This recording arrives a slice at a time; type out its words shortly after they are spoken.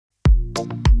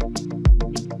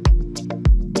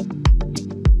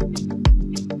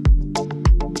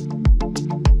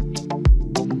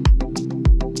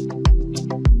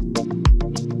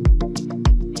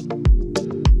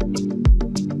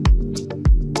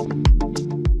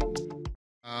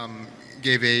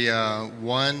gave a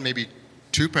one, maybe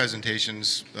two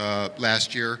presentations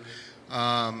last year.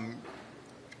 Are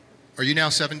you now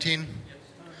 17?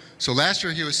 So last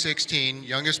year he was 16,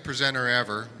 youngest presenter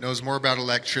ever, knows more about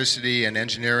electricity and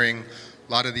engineering,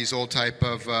 a lot of these old type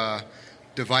of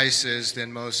devices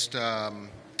than most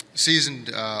seasoned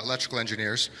electrical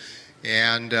engineers.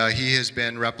 And he has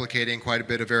been replicating quite a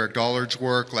bit of Eric Dollard's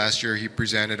work. Last year he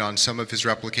presented on some of his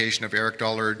replication of Eric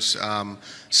Dollard's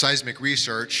seismic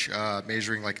research,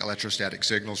 measuring like electrostatic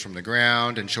signals from the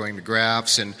ground and showing the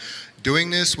graphs, and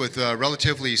doing this with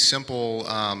relatively simple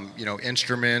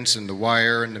instruments and the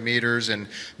wire and the meters, and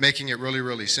making it really,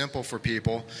 really simple for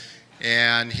people.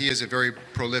 And he is a very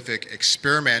prolific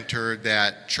experimenter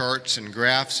that charts and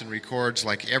graphs and records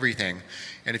like everything.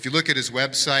 And if you look at his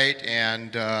website,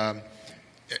 and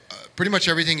pretty much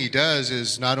everything he does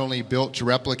is not only built to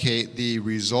replicate the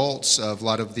results of a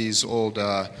lot of these old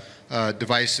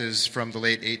devices from the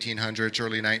late 1800s,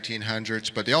 early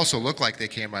 1900s, but they also look like they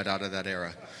came right out of that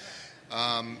era.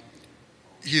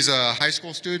 He's a high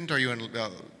school student. Are you in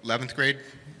 11th grade?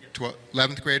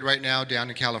 11th grade right now, down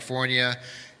in California.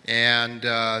 And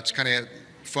it's kind of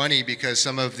funny because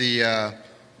some of the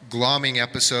glomming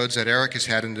episodes that Eric has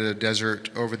had in the desert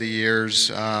over the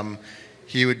years,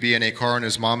 he would be in a car and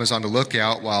his mom is on the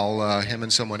lookout while him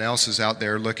and someone else is out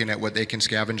there looking at what they can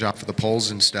scavenge off of the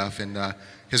poles and stuff. And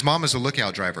his mom is a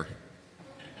lookout driver.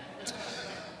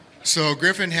 So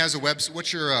Griffin has a website.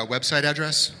 What's your website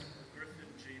address?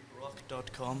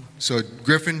 GriffinGBrock.com. So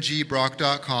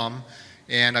GriffinGBrock.com.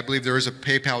 And I believe there is a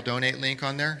PayPal donate link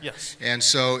on there. Yes. And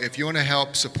so if you want to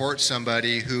help support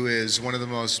somebody who is one of the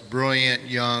most brilliant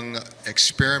young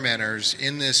experimenters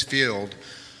in this field,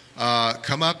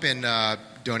 come up and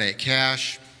donate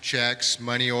cash, checks,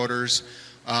 money orders.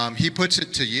 He puts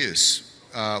it to use.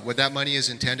 What that money is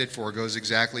intended for goes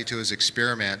exactly to his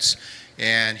experiments.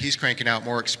 And he's cranking out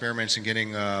more experiments and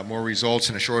getting more results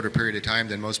in a shorter period of time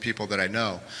than most people that I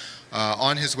know.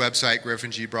 On his website,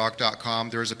 GriffinGBrock.com,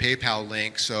 there's a PayPal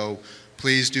link, so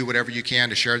please do whatever you can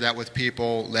to share that with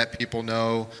people, let people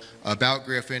know about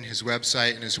Griffin, his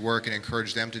website, and his work, and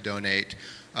encourage them to donate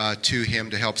to him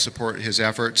to help support his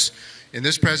efforts. In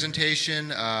this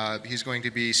presentation, he's going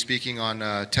to be speaking on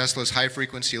Tesla's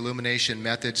high-frequency illumination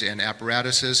methods and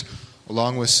apparatuses,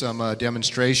 along with some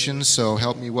demonstrations, so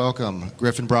help me welcome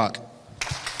Griffin Brock.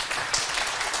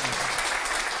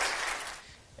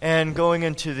 And going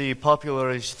into the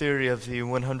popularized theory of the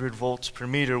 100 volts per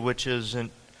meter, which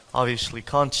isn't obviously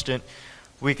constant,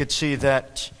 we could see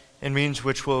that in means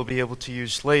which we'll be able to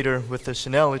use later with this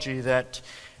analogy, that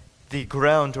the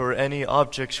ground or any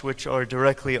objects which are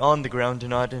directly on the ground and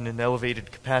not in an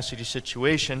elevated capacity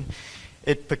situation,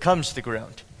 it becomes the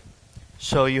ground.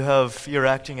 So you're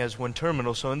acting as one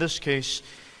terminal. So in this case,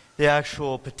 the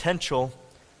actual potential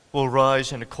will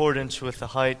rise in accordance with the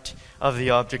height of the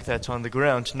object that's on the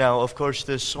ground. Now, of course,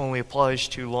 this only applies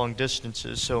to long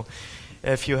distances. So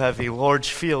if you have a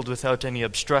large field without any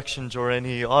obstructions or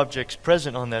any objects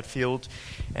present on that field,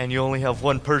 and you only have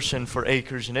one person for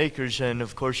acres and acres, then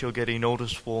of course you'll get a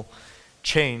noticeable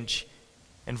change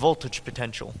in voltage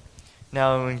potential.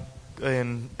 Now,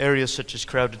 in areas such as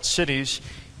crowded cities,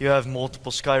 you have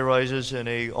multiple sky rises and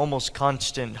a almost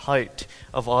constant height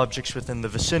of objects within the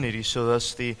vicinity, so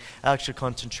thus the actual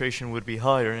concentration would be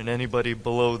higher, and anybody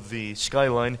below the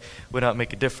skyline would not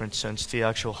make a difference, since the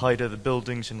actual height of the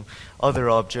buildings and other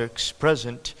objects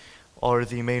present are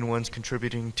the main ones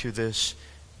contributing to this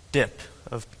dip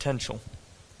of potential.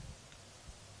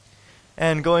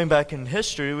 And going back in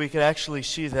history, we could actually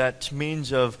see that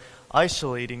means of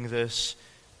isolating this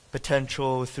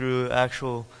potential through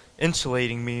actual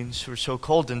insulating means, or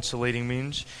so-called insulating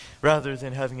means, rather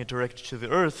than having it directed to the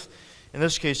Earth. In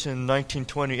this case, in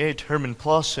 1928, Hermann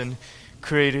Clausen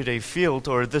created a field,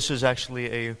 or this is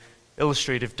actually a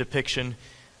illustrative depiction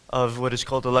of what is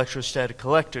called electrostatic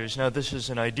collectors. Now, this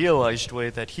is an idealized way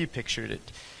that he pictured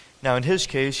it. Now, in his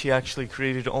case, he actually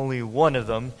created only one of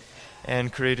them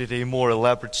and created a more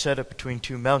elaborate setup between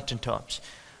two mountaintops.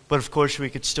 But of course,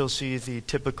 we could still see the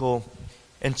typical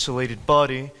insulated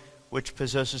body, which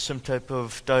possesses some type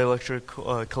of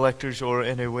dielectric collectors, or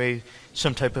in a way,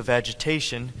 some type of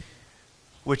agitation,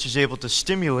 which is able to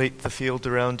stimulate the field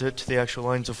around it, the actual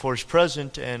lines of force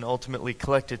present, and ultimately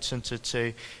collect it, since it's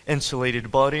a insulated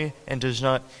body and does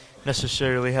not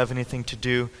necessarily have anything to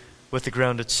do with the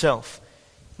ground itself.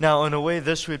 Now, in a way,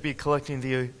 this would be collecting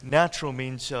the natural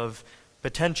means of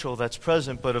potential that's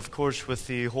present, but of course, with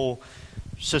the whole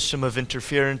system of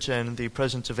interference and the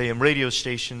presence of AM radio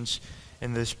stations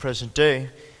in this present day,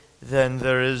 then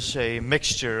there is a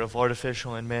mixture of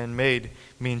artificial and man-made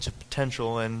means of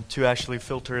potential, and to actually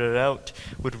filter it out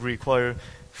would require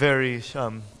very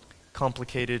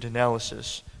complicated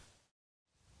analysis.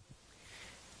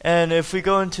 And if we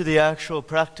go into the actual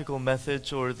practical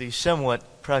methods, or the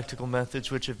somewhat practical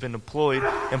methods which have been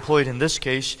employed in this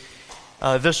case,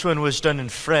 this one was done in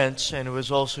France, and it was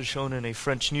also shown in a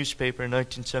French newspaper in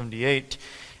 1978,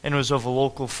 and it was of a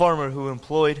local farmer who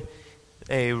employed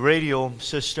a radial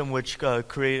system which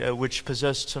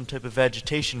possessed some type of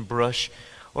agitation brush,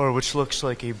 or which looks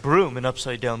like a broom, an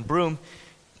upside-down broom.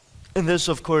 And this,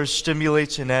 of course,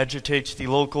 stimulates and agitates the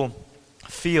local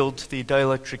field, the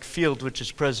dielectric field, which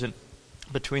is present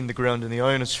between the ground and the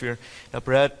ionosphere,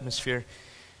 upper atmosphere.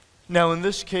 Now, in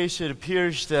this case, it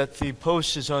appears that the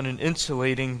post is on an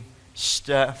insulating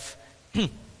staff.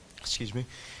 Excuse me.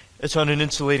 It's on an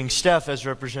insulating staff, as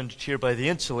represented here by the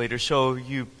insulator. So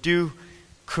you do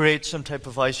create some type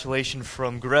of isolation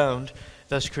from ground,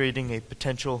 thus creating a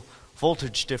potential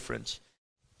voltage difference.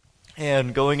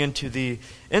 And going into the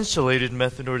insulated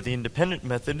method, or the independent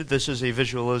method, this is a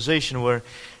visualization where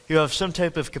you have some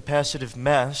type of capacitive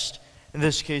mass. In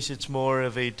this case, it's more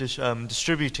of a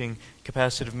distributing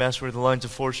capacitive mass, where the lines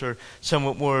of force are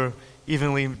somewhat more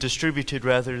evenly distributed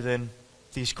rather than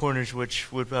these corners, which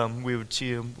would we would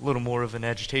see a little more of an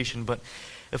agitation. But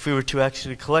if we were to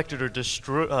actually collect it or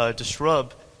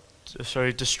disrupt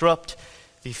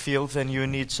the field, then you would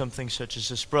need something such as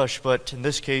this brush. But in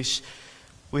this case,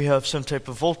 we have some type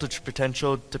of voltage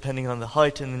potential depending on the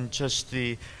height and just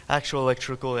the actual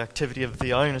electrical activity of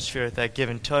the ionosphere at that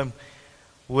given time,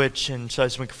 which in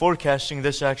seismic forecasting,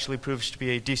 this actually proves to be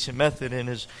a decent method and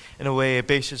is in a way a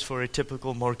basis for a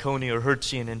typical Marconi or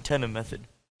Hertzian antenna method.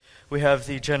 We have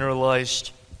the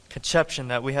generalized conception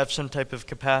that we have some type of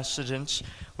capacitance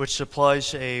which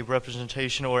supplies a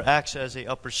representation or acts as a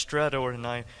upper strata or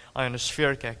an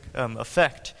ionospheric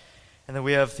effect. And then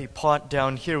we have the pot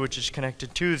down here, which is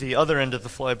connected to the other end of the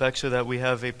flyback, so that we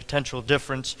have a potential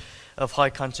difference of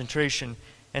high concentration.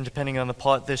 And depending on the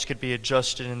pot, this could be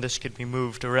adjusted and this could be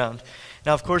moved around.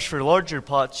 Now, of course, for larger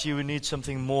pots, you would need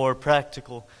something more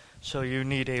practical. So you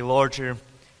need a larger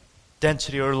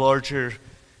density or larger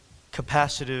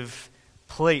capacitive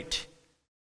plate.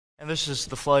 And this is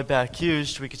the flyback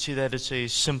used. We can see that it's a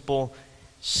simple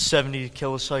 70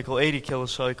 kilocycle, 80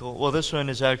 kilocycle. Well, this one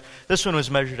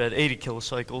was measured at 80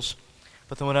 kilocycles,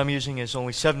 but the one I'm using is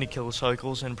only 70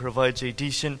 kilocycles and provides a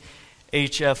decent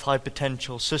HF high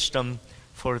potential system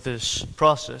for this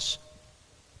process.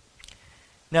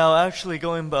 Now, actually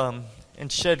going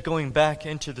back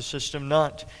into the system,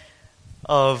 not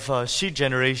of seed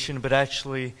generation, but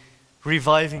actually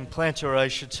reviving plants, or I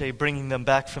should say bringing them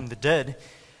back from the dead.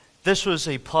 This was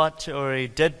a pot or a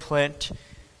dead plant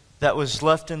that was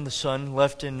left in the sun,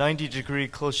 left in 90 degree,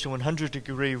 close to 100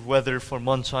 degree weather for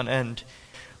months on end.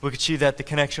 We could see that the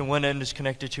connection, one end is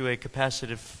connected to a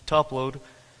capacitive top load,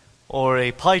 or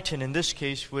a python in this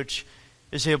case, which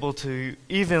is able to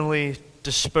evenly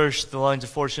disperse the lines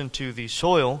of force into the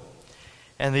soil,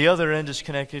 and the other end is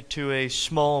connected to a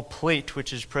small plate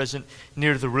which is present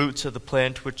near the roots of the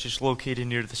plant, which is located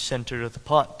near the center of the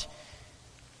pot.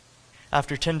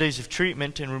 After 10 days of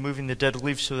treatment and removing the dead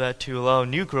leaves so that to allow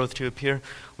new growth to appear,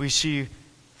 we see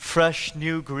fresh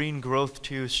new green growth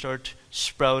to start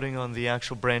sprouting on the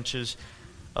actual branches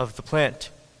of the plant.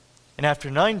 And after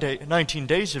 19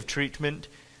 days of treatment,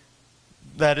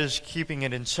 that is keeping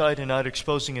it inside and not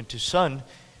exposing it to sun,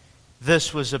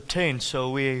 this was obtained. So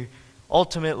we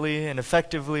ultimately and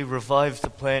effectively revived the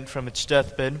plant from its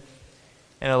deathbed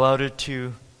and allowed it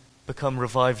to become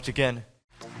revived again.